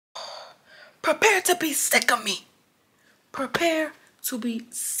Prepare to be sick of me. Prepare to be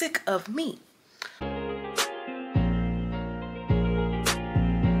sick of me.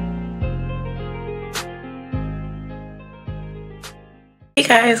 Hey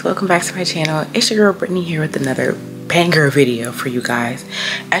guys, welcome back to my channel. It's your girl Brittany here with another banger video for you guys.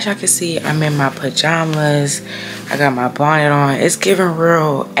 As y'all can see, I'm in my pajamas. I got my bonnet on. It's giving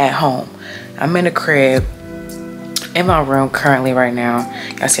real at home. I'm in the crib in my room currently right now.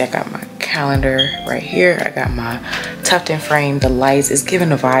 Y'all see I got my calendar right here. I got my tucked in frame, the lights. It's giving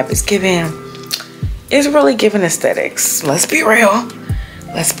the vibe. It's really giving aesthetics. Let's be real.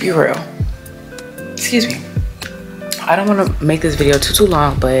 Let's be real. Excuse me. I don't want to make this video too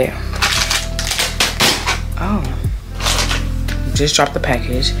long, but just dropped the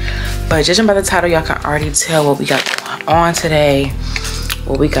package. But judging by the title, y'all can already tell what we got going on today.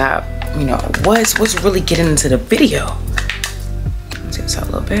 What we got, you know, what's really getting into the video. Let's take this out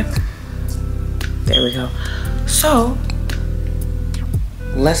a little bit. There we go. So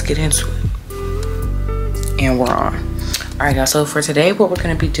let's get into it. And we're on. All right, guys, so for today, what we're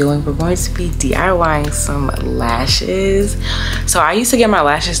going to be doing, we're going to be DIYing some lashes. So I used to get my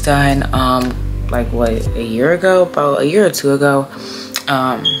lashes done like what, a year ago, about a year or two ago.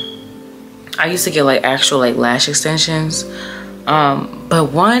 I used to get like actual like lash extensions,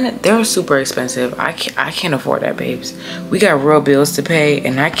 but one, they're super expensive. I can't afford that, babes. We got real bills to pay,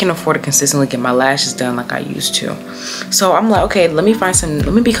 and I can't afford to consistently get my lashes done like I used to. So I'm like, okay, let me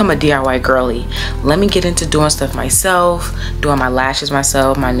become a DIY girly. Let me get into doing stuff myself, doing my lashes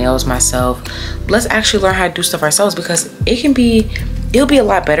myself, my nails myself. Let's actually learn how to do stuff ourselves, because it'll be a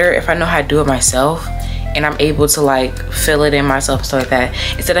lot better if I know how to do it myself and I'm able to like fill it in myself and stuff like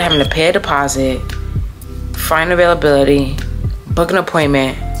that, instead of having to pay a deposit, find availability, book an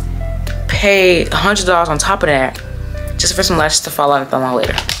appointment, pay $100 on top of that just for some lashes to fall out and fall out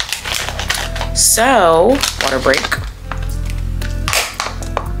later. So, water break.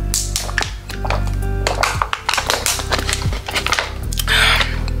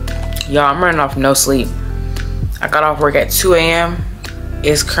 Y'all, I'm running off no sleep. I got off work at 2 a.m.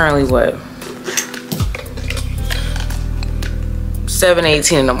 It's currently what?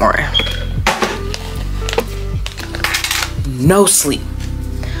 7:18 in the morning. No sleep.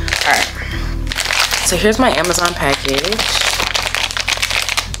 All right, so here's my Amazon package.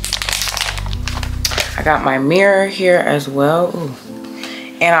 I got my mirror here as well. Ooh.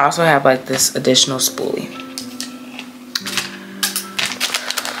 And I also have like this additional spoolie.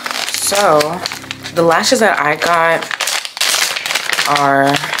 So the lashes that I got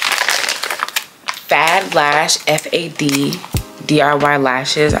are FadLash FAD DIY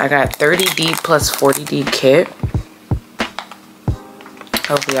lashes. I got 30D plus 40D kit.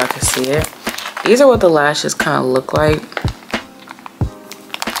 Hopefully y'all can see it. These are what the lashes kind of look like.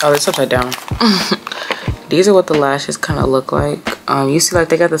 Oh, it's upside down. These are what the lashes kind of look like. You see, like,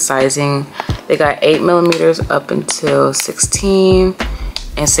 they got the sizing. They got 8 millimeters up until 16,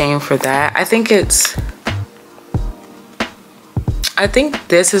 and same for that. I think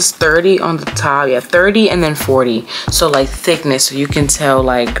this is 30 on the top. Yeah, 30 and then 40. So like thickness, so you can tell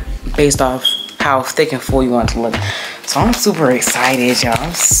like based off how thick and full you want it to look. So I'm super excited, y'all.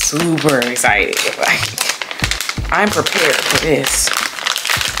 I'm super excited. Like, I'm prepared for this.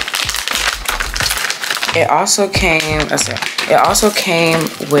 It also came,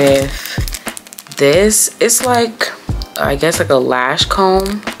 with this. It's like, I guess like a lash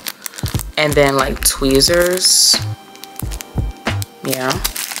comb, and then like tweezers. Yeah.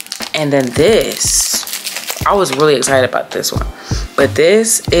 And then this, I was really excited about this one. But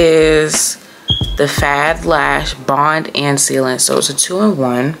this is the FadLash Bond and Sealant. So it's a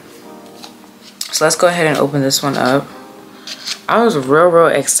 2-in-1. So let's go ahead and open this one up. I was real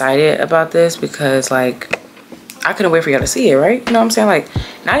excited about this because like I couldn't wait for y'all to see it, right? You know what I'm saying? Like,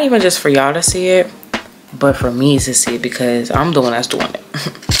 not even just for y'all to see it, but for me to see it, because I'm the one that's doing it.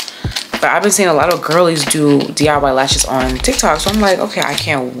 But I've been seeing a lot of girlies do DIY lashes on TikTok, so I'm like, okay, I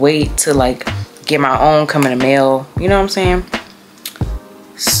can't wait to like get my own come in the mail. You know what I'm saying?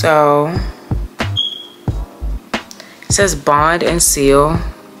 So it says bond and seal.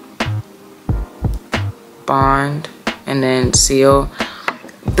 Bond and then seal.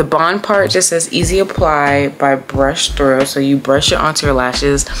 The bond part just says easy apply by brush through, so you brush it onto your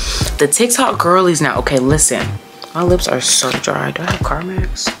lashes. The TikTok girlies now, okay, listen, my lips are so dry. Do I have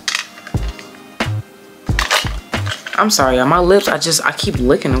Carmex? I'm sorry, y'all. My lips, I keep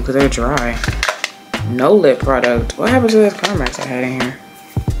licking them because they're dry. No lip product. What happened to this Carmex I had in here?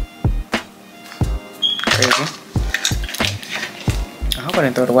 Crazy. I hope I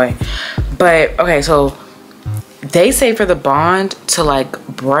didn't throw it away. But okay, so they say for the bond to like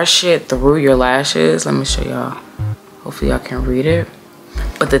brush it through your lashes. Let me show y'all. Hopefully y'all can read it.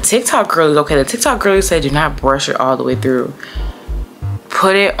 But the TikTok girlies, okay, the TikTok girlies said do not brush it all the way through.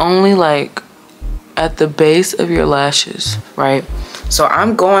 Put it only like at the base of your lashes, right? So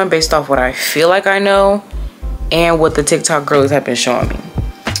I'm going based off what I feel like I know and what the TikTok girlies have been showing me.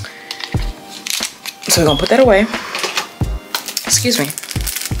 So we're gonna put that away. Excuse me.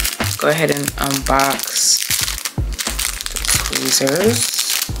 Let's go ahead and unbox the tweezers.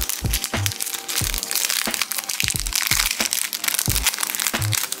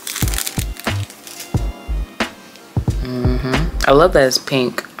 I love that it's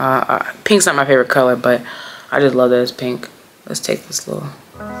pink. Pink's not my favorite color, but I just love that it's pink. Let's take this little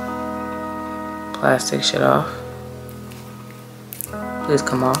plastic shit off. Please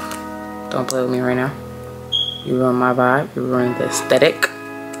come off. Don't play with me right now. You ruin my vibe. You ruin the aesthetic.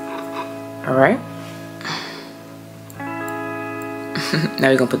 Alright. Now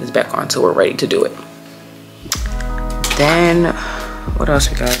we're gonna put this back on until we're ready to do it. Then, what else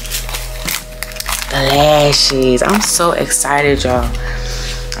we got? The lashes. I'm so excited, y'all.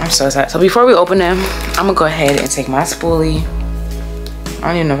 I'm so excited. So before we open them, I'm gonna go ahead and take my spoolie. I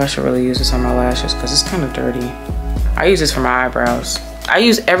don't even know if I should really use this on my lashes because it's kind of dirty. I use this for my eyebrows. I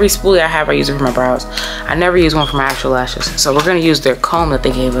use every spoolie I have, I use it for my brows. I never use one for my actual lashes. So we're gonna use their comb that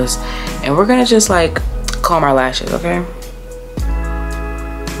they gave us and we're gonna just like comb our lashes, okay?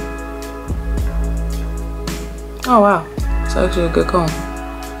 Oh wow, it's actually a good comb.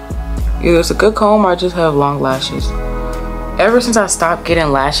 Either it's a good comb or I just have long lashes. Ever since I stopped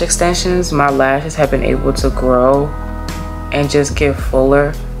getting lash extensions, my lashes have been able to grow and just get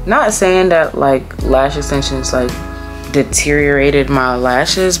fuller. Not saying that like lash extensions like deteriorated my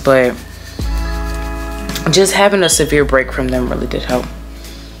lashes, but just having a severe break from them really did help.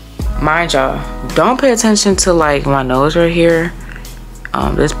 Mind y'all, don't pay attention to like my nose right here.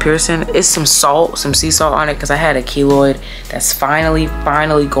 This piercing, it's some salt, some sea salt on it because I had a keloid that's finally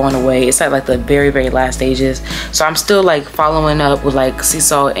going away. It's at like the very last stages. So I'm still like following up with like sea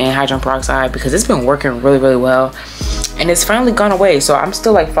salt and hydrogen peroxide because it's been working really well. And it's finally gone away. So I'm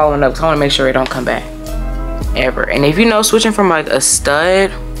still like following up because I want to make sure it don't come back ever. And if you know, switching from like a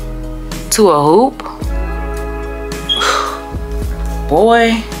stud to a hoop,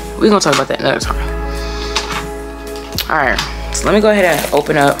 boy, we're gonna talk about that another time. All right. So let me go ahead and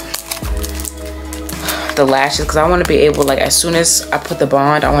open up the lashes because I want to be able, like, as soon as I put the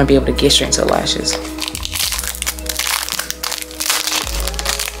bond, I want to be able to get straight to the lashes.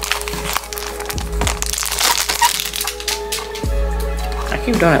 I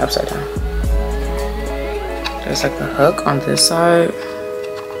keep doing it upside down. There's like the hook on this side.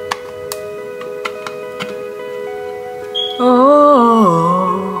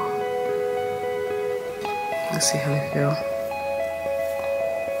 Oh, let's see how they feel.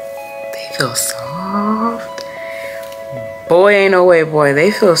 Feel soft. Boy, ain't no way, boy.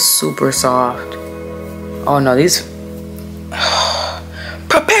 They feel super soft. Oh no, these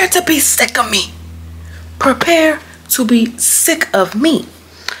prepare to be sick of me. Prepare to be sick of me.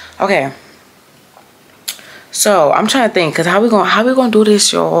 Okay. So I'm trying to think, cause how we gonna do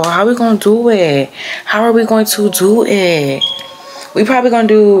this, y'all? How we gonna do it? How are we going to do it? We probably gonna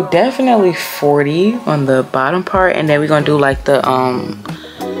do definitely 40 on the bottom part, and then we're gonna do like the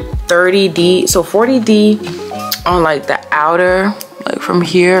 30D, so 40D on like the outer, like from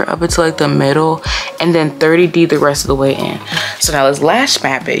here up until like the middle, and then 30D the rest of the way in. So now let's lash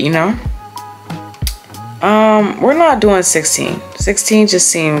map it, you know. We're not doing 16. 16 just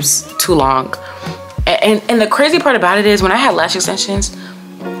seems too long. And the crazy part about it is when I had lash extensions,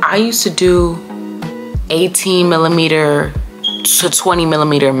 I used to do 18mm to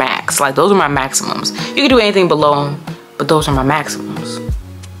 20mm max. Like those are my maximums. You can do anything below them, but those are my maximums.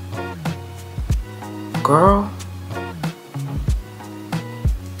 Girl.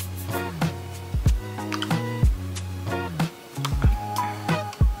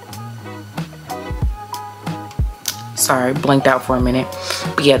 Sorry, blinked out for a minute.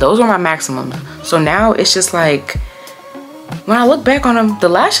 But yeah, those are my maximums. So now it's just like, when I look back on them, the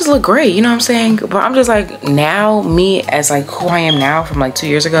lashes look great, you know what I'm saying? But I'm just like, now, me as like who I am now from like 2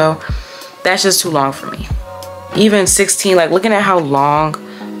 years ago, that's just too long for me. Even 16, like looking at how long,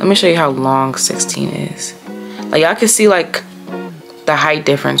 let me show you how long 16 is. Like y'all can see like the height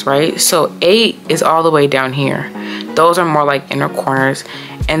difference, right? So 8 is all the way down here. Those are more like inner corners.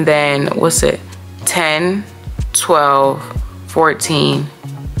 And then what's it? 10, 12, 14,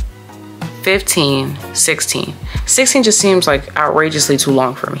 15, 16. 16 just seems like outrageously too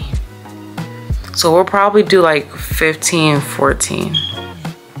long for me. So we'll probably do like 15, 14.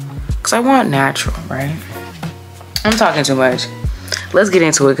 Because I want natural, right? I'm talking too much. Let's get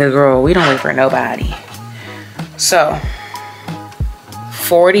into it, because girl, we don't wait for nobody. So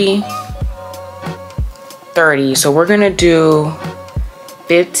 40, 30. So we're gonna do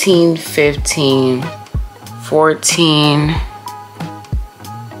 15, 15, 14,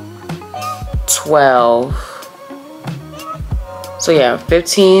 12. So yeah,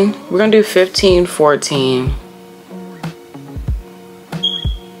 15. We're gonna do 15, 14,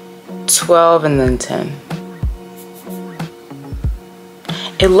 12, and then 10.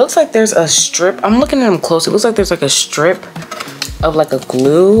 It looks like there's a strip. I'm looking at them close. It looks like there's like a strip of like a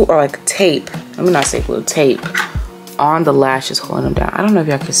glue or like tape. Let me not say glue, tape on the lashes holding them down. I don't know if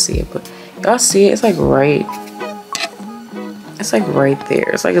y'all can see it, but y'all see it? It's like right there.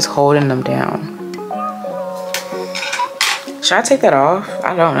 It's like it's holding them down. Should I take that off?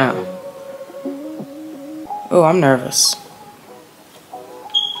 I don't know. Oh, I'm nervous.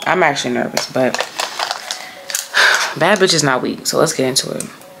 I'm actually nervous, but bad bitch is not weak, so let's get into it.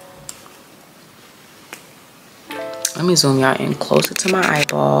 Let me zoom y'all in closer to my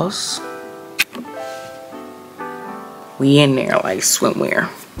eyeballs. We in there like swimwear.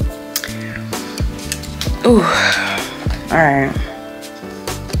 Ooh, all right.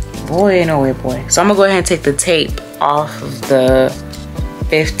 Boy, no way, boy. So I'm gonna go ahead and take the tape off of the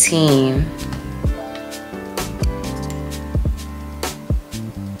 15.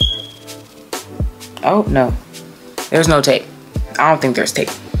 Oh, no. There's no tape. I don't think there's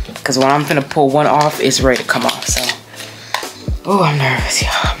tape. Because when I'm gonna pull one off, it's ready to come off, so. Oh, I'm nervous,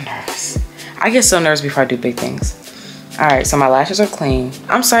 y'all. I'm nervous. I get so nervous before I do big things. All right, so my lashes are clean.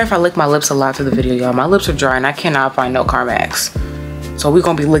 I'm sorry if I lick my lips a lot through the video, y'all. My lips are dry and I cannot find no Carmex. So we're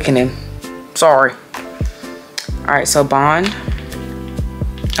gonna be licking in. Sorry. All right, so bond.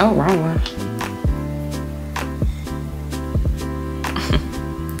 Oh, wrong one.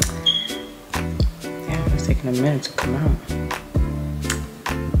 Damn, it's taking a minute to come out.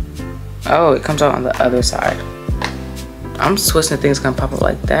 Oh, it comes out on the other side. I'm twisting things gonna pop up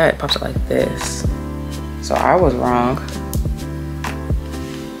like that. It pops up like this. So I was wrong.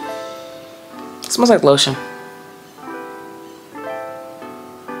 It smells like lotion.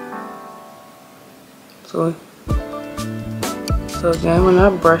 So again, we're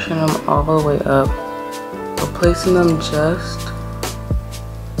not brushing them all the way up. We're placing them just,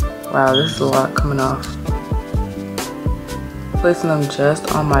 wow, this is a lot coming off. Placing them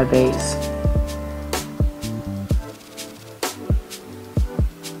just on my base.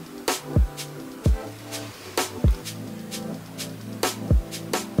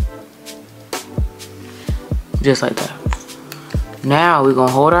 Just like that. Now we're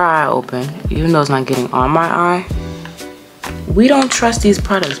gonna hold our eye open, even though it's not getting on my eye. We don't trust these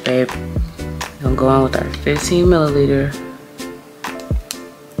products, babe. We're gonna go in with our 15 milliliter.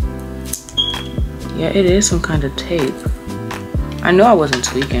 Yeah, it is some kind of tape. I know I wasn't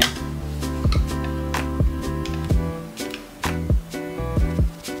tweaking.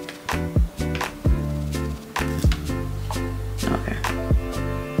 Okay.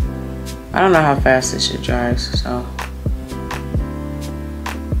 I don't know how fast this shit dries, so.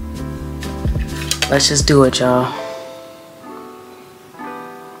 Let's just do it, y'all.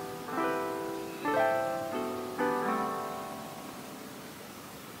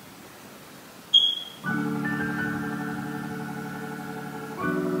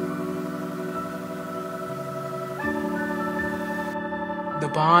 The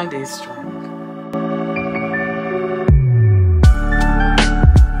bond is strong.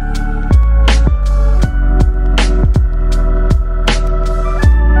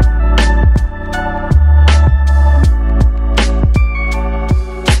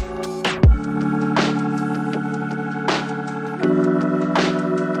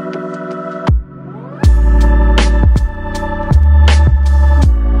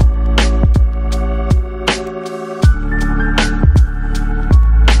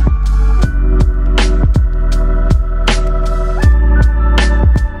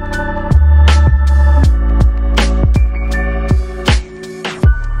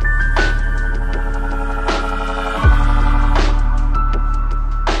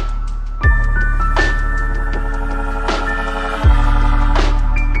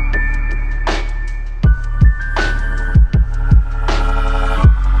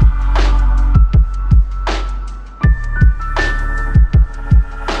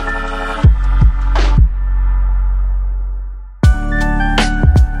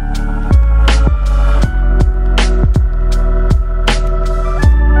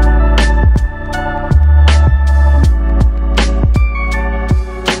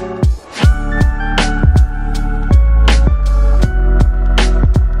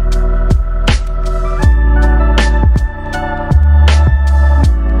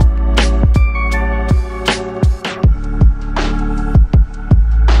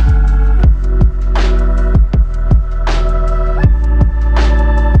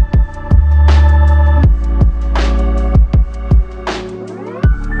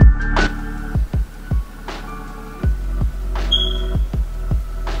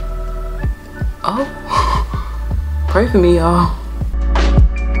 Pray for me, y'all.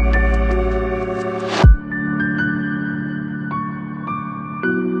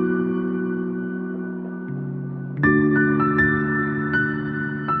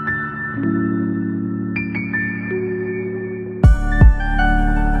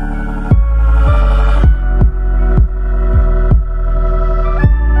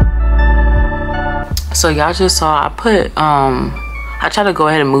 So y'all just saw I put I tried to go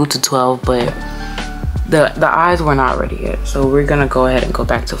ahead and move to 12, but the eyes were not ready yet. So we're gonna go ahead and go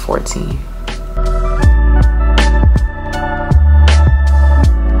back to 14.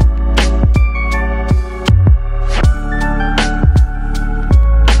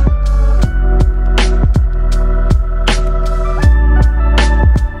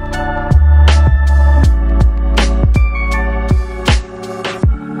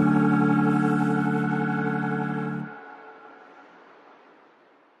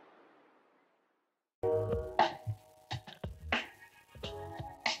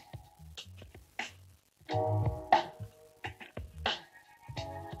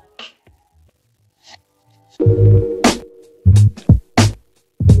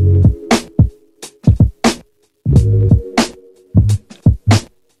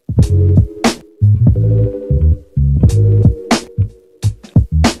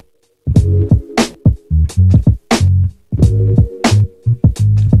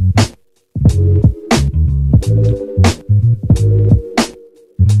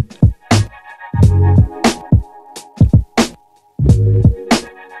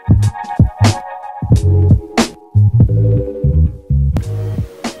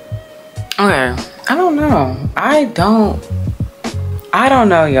 Okay, I don't know. I don't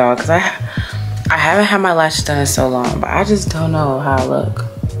know, y'all, because I haven't had my lashes done in so long, but I just don't know how I look.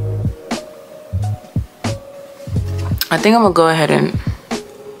 I think I'm gonna go ahead and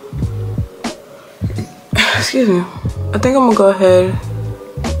excuse me. I think I'm gonna go ahead.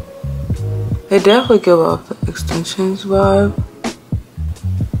 They definitely give off the extensions vibe.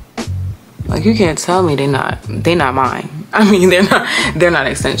 Like, you can't tell me they not mine. I mean, they're not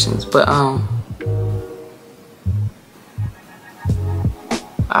extensions, but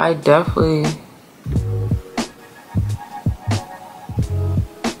I definitely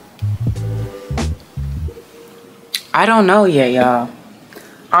I don't know yet, y'all.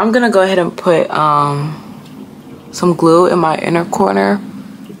 I'm gonna go ahead and put some glue in my inner corner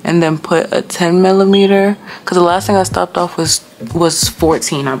and then put a 10mm, because the last thing I stopped off was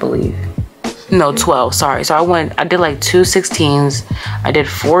 14, I believe. No, 12, sorry. So I did like 2 16s. I did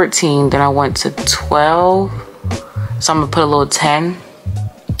 14, then I went to 12. So I'm gonna put a little 10.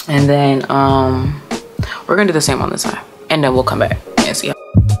 And then we're gonna do the same on this side. And then we'll come back and see how.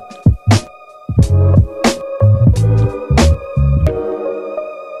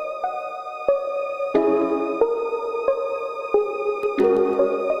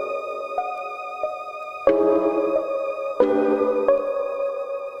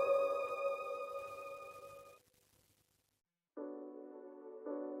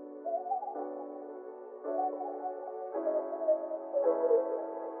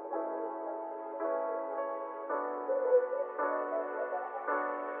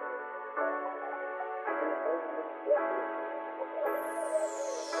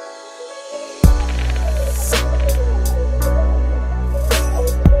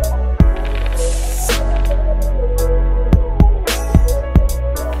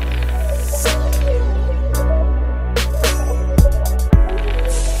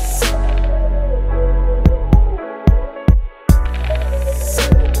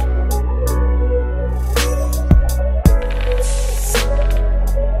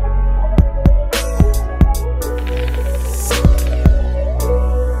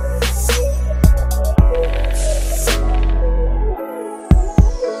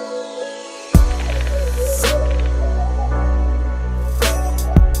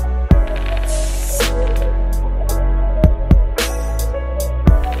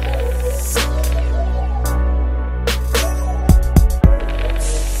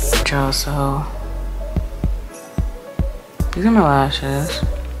 So these are my lashes.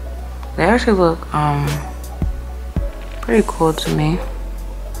 They actually look pretty cool to me.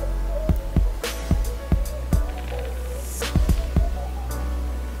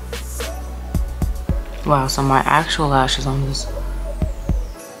 Wow, so my actual lashes on this.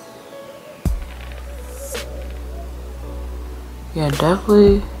 Yeah,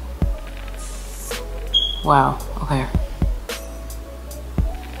 definitely. Wow, okay.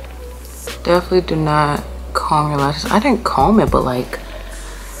 Definitely do not comb your lashes. I didn't comb it, but like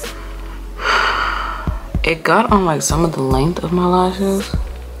it got on like some of the length of my lashes.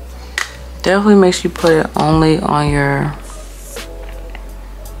 Definitely make sure you put it only on your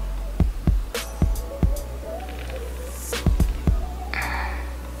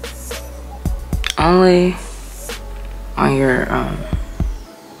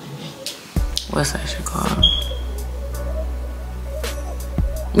what's that shit called?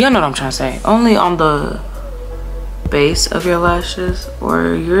 You know what I'm trying to say. Only on the base of your lashes,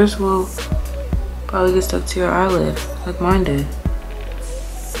 or yours will probably get stuck to your eyelid like mine did.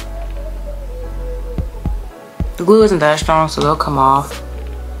 The glue isn't that strong, so they'll come off.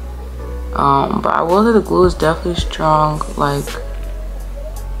 But I will say the glue is definitely strong, like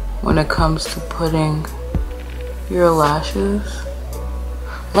when it comes to putting your lashes.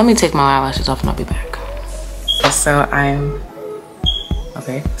 Let me take my eyelashes off and I'll be back.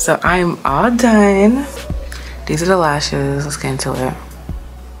 So I'm all done. These are the lashes. Let's get into it.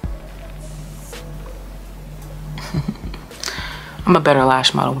 I'm a better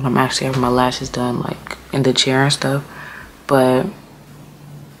lash model when I'm actually having my lashes done, like in the chair and stuff. But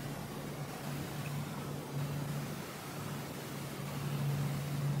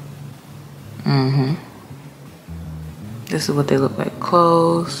this is what they look like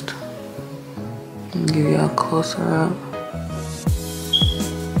closed. Let me give you a closer up.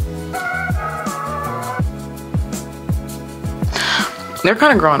 They're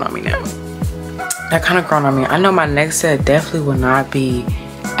kind of growing on me now. I know my next set definitely will not be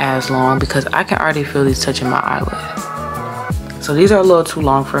as long because I can already feel these touching my eyelid. So these are a little too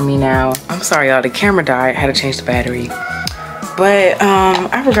long for me now. I'm sorry y'all, the camera died. I had to change the battery. But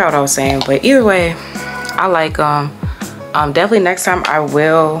I forgot what I was saying. But either way, I like them. Definitely next time I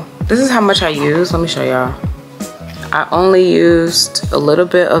will. This is how much I use. Let me show y'all. I only used a little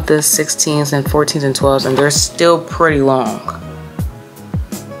bit of the 16s and 14s and 12s, and they're still pretty long.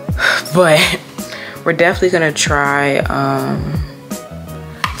 But we're definitely gonna try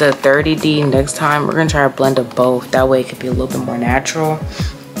the 30D next time. We're gonna try a blend of both. That way it could be a little bit more natural.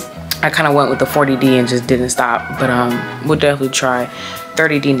 I kind of went with the 40D and just didn't stop. But we'll definitely try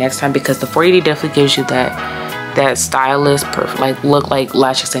 30D next time because the 40D definitely gives you that stylish, like look, like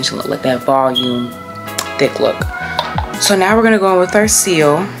lash extension look, like that volume, thick look. So now we're gonna go in with our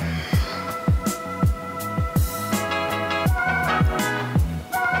seal.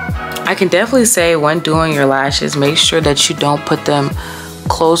 I can definitely say when doing your lashes, make sure that you don't put them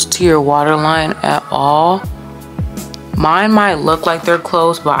close to your waterline at all. Mine might look like they're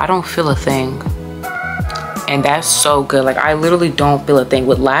close, but I don't feel a thing. And that's so good. Like I literally don't feel a thing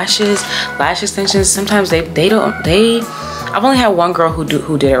with lashes, lash extensions. Sometimes I've only had one girl who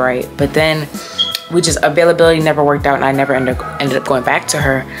did it right, but then availability never worked out and I never ended up going back to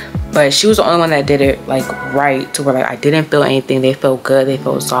her. But she was the only one that did it like right, to where like I didn't feel anything. They felt good, they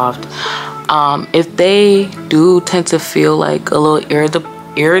felt soft. If they do tend to feel like a little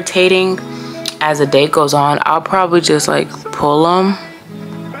irritating as the day goes on, I'll probably just like pull them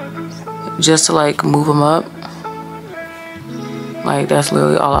just to like move them up. Like that's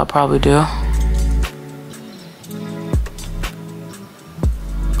literally all I'll probably do.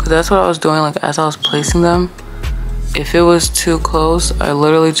 Cause that's what I was doing, like as I was placing them. If it was too close, I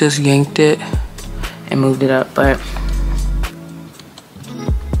literally just yanked it and moved it up. But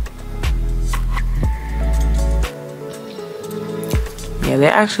yeah, they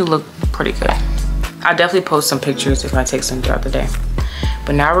actually look pretty good. I'll definitely post some pictures if I take some throughout the day.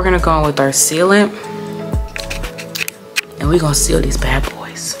 But now we're gonna go in with our sealant and we're gonna seal these bad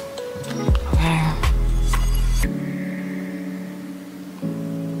boys. Okay.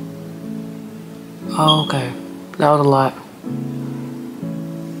 Oh, okay. That was a lot.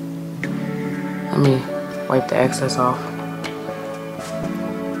 Let me wipe the excess off.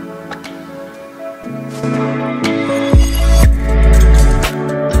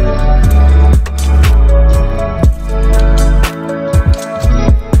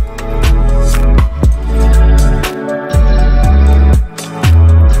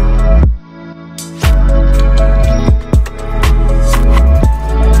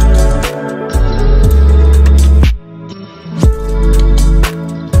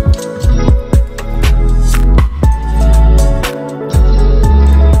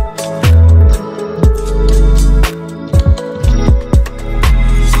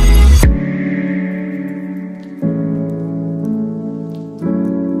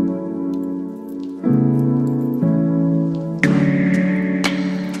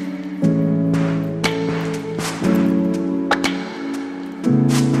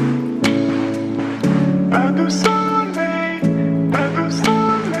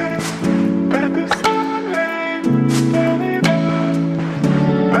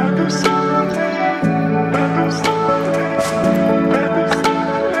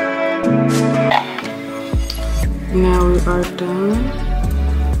 part done.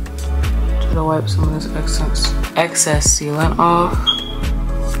 Try to wipe some of this excess sealant off.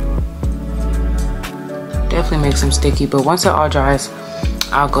 Definitely makes them sticky, but once it all dries,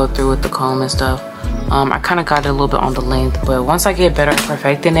 I'll go through with the comb and stuff. I kind of got it a little bit on the length, but once I get better at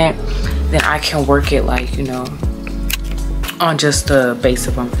perfecting it, then I can work it like, you know, on just the base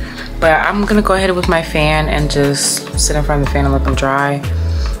of them. But I'm gonna go ahead with my fan and just sit in front of the fan and let them dry.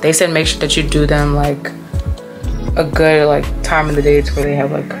 They said make sure that you do them like a good like time of the day to where they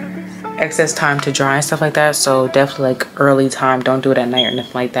have like excess time to dry and stuff like that. So definitely like early time, don't do it at night or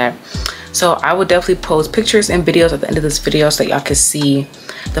nothing like that. So I will definitely post pictures and videos at the end of this video so that y'all can see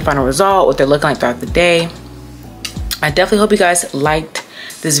the final result, what they're looking like throughout the day. I definitely hope you guys liked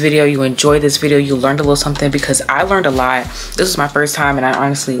this video, you enjoyed this video, you learned a little something, because I learned a lot. This was my first time and I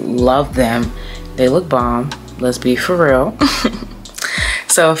honestly love them. They look bomb, let's be for real.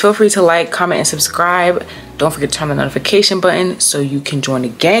 So feel free to like, comment, and subscribe. Don't forget to turn on the notification button so you can join the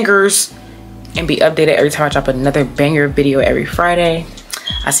gangers and be updated every time I drop another banger video every Friday.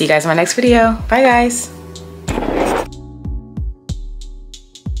 I'll see you guys in my next video. Bye guys.